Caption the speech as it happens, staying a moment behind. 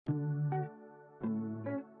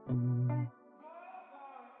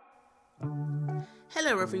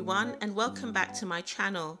Hello everyone and welcome back to my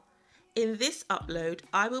channel. In this upload,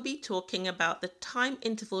 I will be talking about the time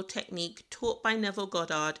interval technique taught by Neville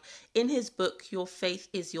Goddard in his book Your Faith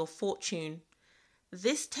is Your Fortune.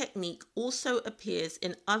 This technique also appears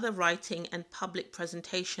in other writing and public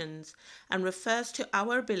presentations and refers to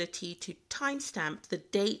our ability to timestamp the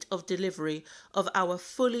date of delivery of our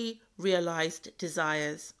fully realized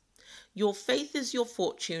desires. Your Faith is Your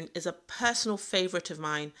Fortune is a personal favourite of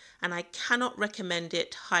mine, and I cannot recommend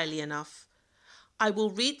it highly enough. I will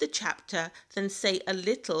read the chapter, then say a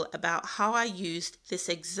little about how I used this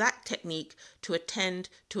exact technique to attend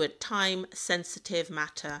to a time-sensitive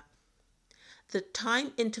matter. The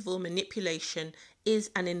time interval manipulation is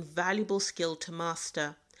an invaluable skill to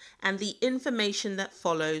master, and the information that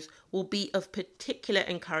follows will be of particular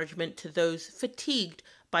encouragement to those fatigued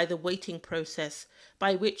by the waiting process,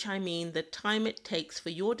 by which I mean the time it takes for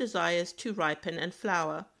your desires to ripen and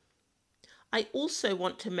flower. I also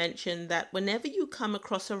want to mention that whenever you come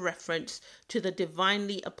across a reference to the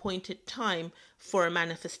divinely appointed time for a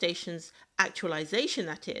manifestation's actualization,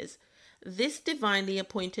 that is, this divinely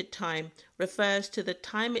appointed time refers to the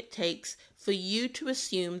time it takes for you to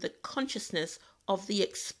assume the consciousness of the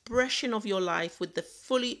expression of your life with the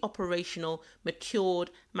fully operational, matured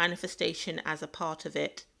manifestation as a part of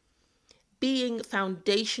it. Being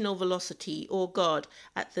foundational velocity or God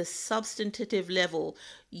at the substantive level,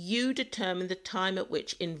 you determine the time at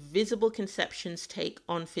which invisible conceptions take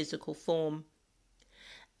on physical form.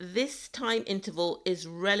 This time interval is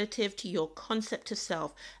relative to your concept of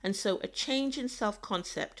self, and so a change in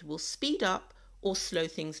self-concept will speed up or slow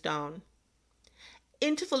things down.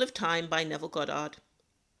 Interval of Time by Neville Goddard.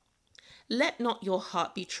 Let not your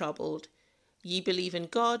heart be troubled. Ye believe in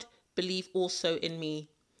God, believe also in me.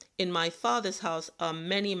 In my Father's house are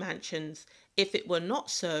many mansions. If it were not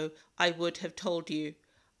so, I would have told you.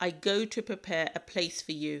 I go to prepare a place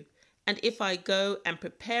for you. And if I go and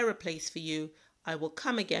prepare a place for you, I will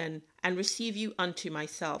come again and receive you unto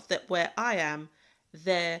myself, that where I am,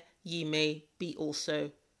 there ye may be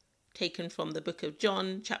also. Taken from the book of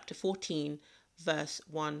John, chapter 14, verse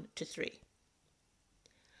 1 to 3.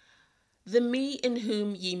 The me in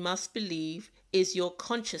whom ye must believe is your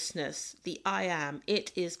consciousness, the I am.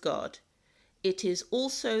 It is God. It is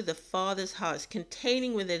also the Father's house,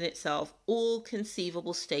 containing within itself all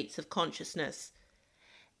conceivable states of consciousness.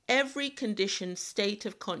 Every conditioned state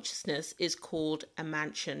of consciousness is called a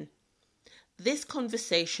mansion. This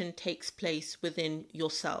conversation takes place within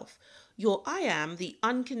yourself. Your I am, the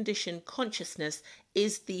unconditioned consciousness,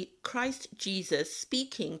 is the Christ Jesus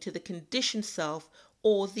speaking to the conditioned self,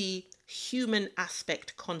 or the human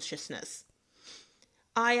aspect consciousness.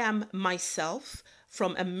 I am myself,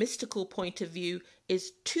 from a mystical point of view,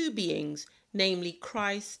 is two beings, namely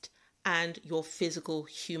Christ and your physical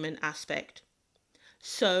human aspect.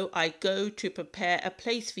 So I go to prepare a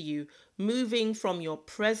place for you, moving from your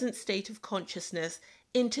present state of consciousness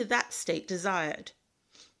into that state desired.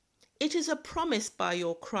 It is a promise by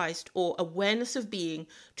your Christ or awareness of being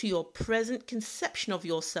to your present conception of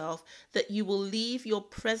yourself that you will leave your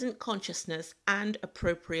present consciousness and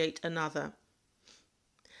appropriate another.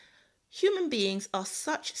 Human beings are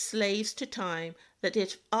such slaves to time that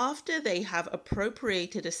if after they have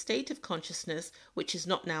appropriated a state of consciousness which is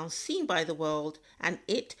not now seen by the world, and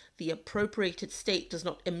it, the appropriated state, does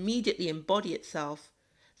not immediately embody itself,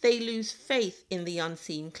 they lose faith in the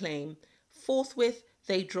unseen claim. Forthwith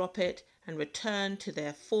they drop it and return to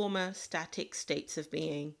their former static states of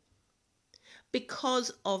being.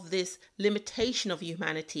 Because of this limitation of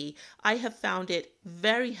humanity, I have found it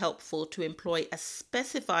very helpful to employ a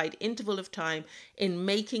specified interval of time in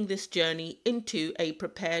making this journey into a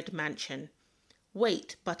prepared mansion.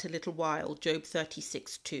 Wait but a little while, Job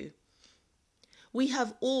 36:2. We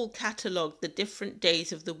have all catalogued the different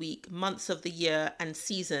days of the week, months of the year, and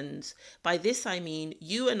seasons. By this I mean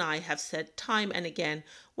you and I have said time and again,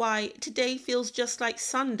 why, today feels just like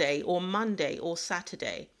Sunday or Monday or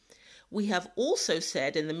Saturday. We have also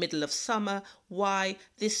said in the middle of summer, why,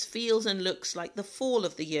 this feels and looks like the fall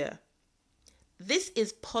of the year. This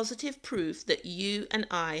is positive proof that you and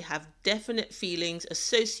I have definite feelings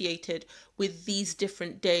associated with these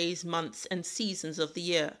different days, months, and seasons of the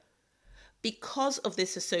year. Because of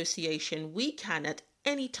this association, we can at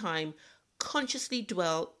any time consciously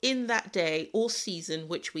dwell in that day or season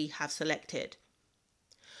which we have selected.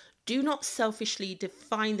 Do not selfishly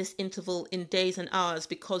define this interval in days and hours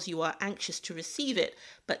because you are anxious to receive it,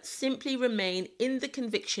 but simply remain in the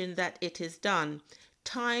conviction that it is done.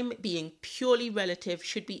 Time, being purely relative,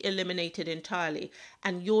 should be eliminated entirely,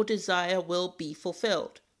 and your desire will be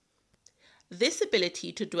fulfilled. This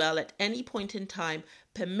ability to dwell at any point in time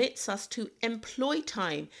permits us to employ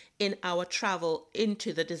time in our travel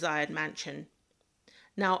into the desired mansion.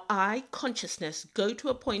 Now I, consciousness, go to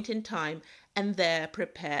a point in time and there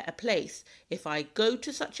prepare a place. If I go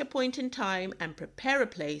to such a point in time and prepare a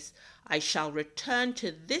place, I shall return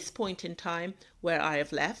to this point in time where I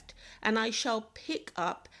have left, and I shall pick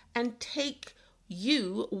up and take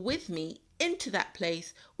you with me into that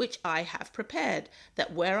place which I have prepared,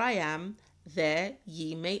 that where I am, there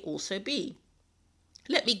ye may also be.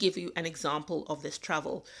 Let me give you an example of this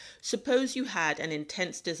travel. Suppose you had an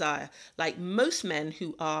intense desire, like most men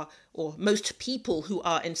who are, or most people who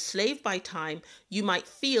are enslaved by time. You might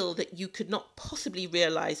feel that you could not possibly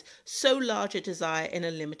realize so large a desire in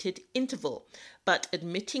a limited interval. But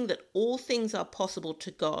admitting that all things are possible to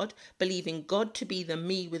God, believing God to be the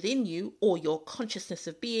me within you, or your consciousness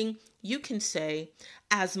of being, you can say,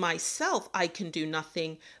 as myself I can do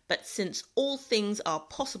nothing, but since all things are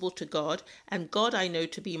possible to God, and God I know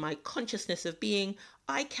to be my consciousness of being,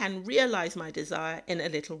 I can realize my desire in a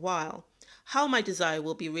little while. How my desire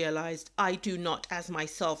will be realized, I do not as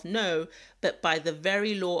myself know, but by the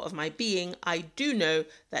very law of my being, I do know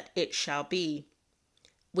that it shall be.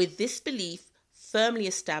 With this belief firmly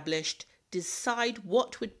established, decide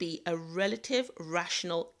what would be a relative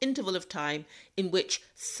rational interval of time in which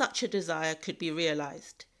such a desire could be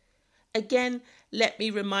realized. Again, let me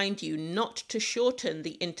remind you not to shorten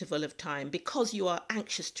the interval of time because you are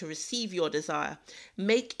anxious to receive your desire.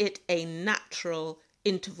 Make it a natural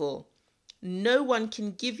interval. No one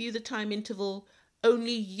can give you the time interval.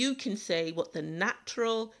 Only you can say what the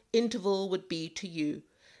natural interval would be to you.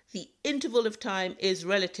 The interval of time is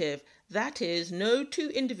relative. That is, no two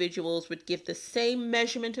individuals would give the same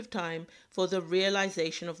measurement of time for the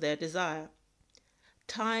realization of their desire.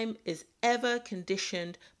 Time is ever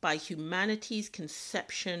conditioned by humanity's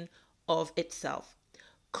conception of itself.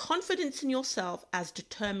 Confidence in yourself as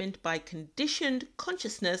determined by conditioned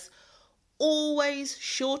consciousness always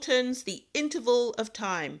shortens the interval of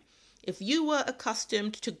time. If you were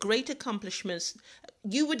accustomed to great accomplishments,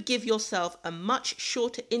 you would give yourself a much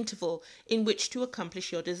shorter interval in which to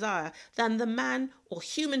accomplish your desire than the man or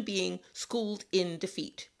human being schooled in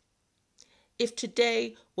defeat. If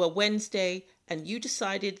today were Wednesday and you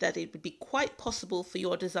decided that it would be quite possible for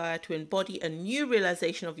your desire to embody a new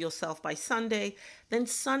realization of yourself by Sunday, then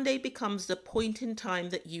Sunday becomes the point in time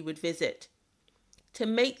that you would visit. To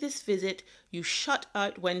make this visit, you shut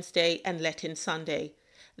out Wednesday and let in Sunday.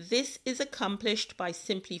 This is accomplished by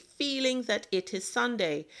simply feeling that it is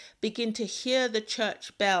Sunday. Begin to hear the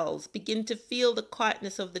church bells, begin to feel the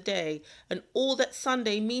quietness of the day, and all that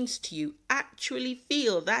Sunday means to you. Actually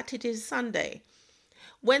feel that it is Sunday.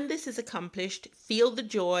 When this is accomplished, feel the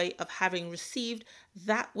joy of having received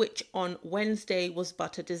that which on Wednesday was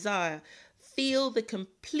but a desire. Feel the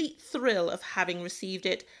complete thrill of having received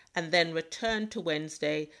it, and then return to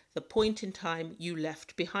Wednesday, the point in time you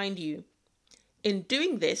left behind you. In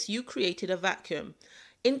doing this, you created a vacuum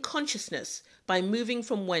in consciousness by moving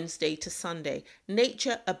from Wednesday to Sunday.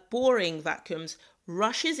 Nature, abhorring vacuums,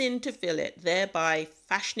 rushes in to fill it, thereby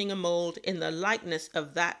fashioning a mold in the likeness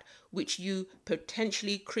of that which you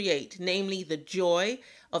potentially create, namely the joy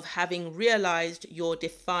of having realized your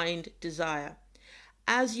defined desire.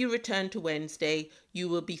 As you return to Wednesday, you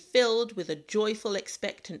will be filled with a joyful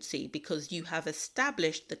expectancy because you have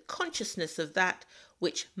established the consciousness of that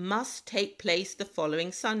which must take place the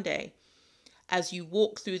following Sunday. As you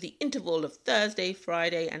walk through the interval of Thursday,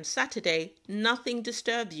 Friday, and Saturday, nothing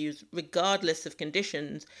disturbs you regardless of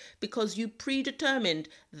conditions because you predetermined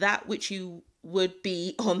that which you would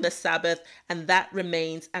be on the Sabbath, and that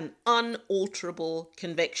remains an unalterable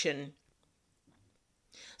conviction.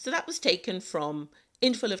 So that was taken from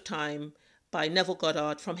Interval of Time by Neville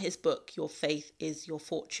Goddard from his book, Your Faith is Your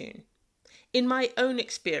Fortune. In my own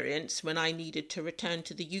experience, when I needed to return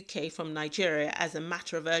to the UK from Nigeria as a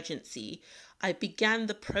matter of urgency, I began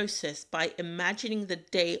the process by imagining the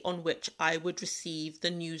day on which I would receive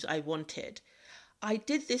the news I wanted. I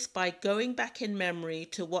did this by going back in memory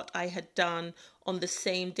to what I had done on the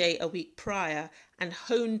same day a week prior and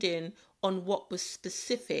honed in on what was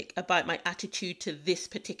specific about my attitude to this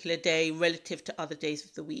particular day relative to other days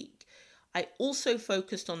of the week. I also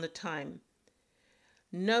focused on the time,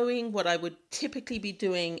 knowing what I would typically be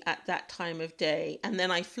doing at that time of day, and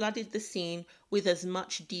then I flooded the scene with as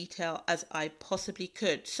much detail as I possibly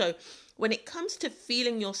could. So when it comes to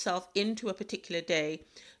feeling yourself into a particular day,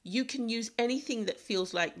 you can use anything that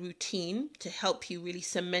feels like routine to help you really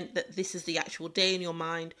cement that this is the actual day in your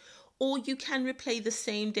mind, or you can replay the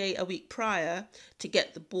same day a week prior to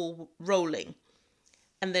get the ball rolling.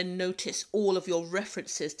 and then notice all of your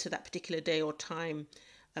references to that particular day or time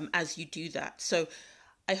as you do that. So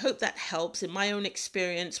I hope that helps. In my own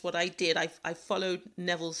experience, what I did, I followed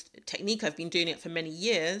Neville's technique. I've been doing it for many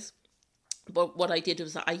years. But what I did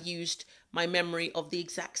was that I used my memory of the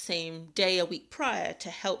exact same day a week prior to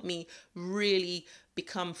help me really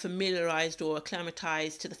become familiarized or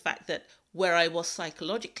acclimatized to the fact that where I was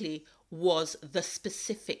psychologically was the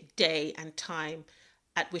specific day and time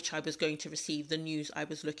at which I was going to receive the news I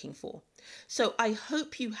was looking for. So I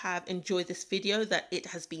hope you have enjoyed this video, that it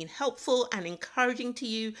has been helpful and encouraging to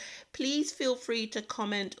you. Please feel free to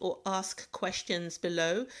comment or ask questions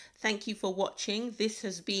below. Thank you for watching. This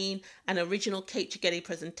has been an original Kate Chigedi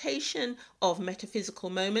presentation of Metaphysical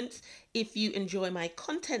Moments. If you enjoy my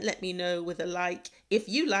content, let me know with a like if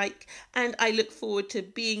you like, and I look forward to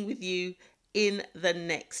being with you in the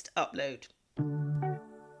next upload.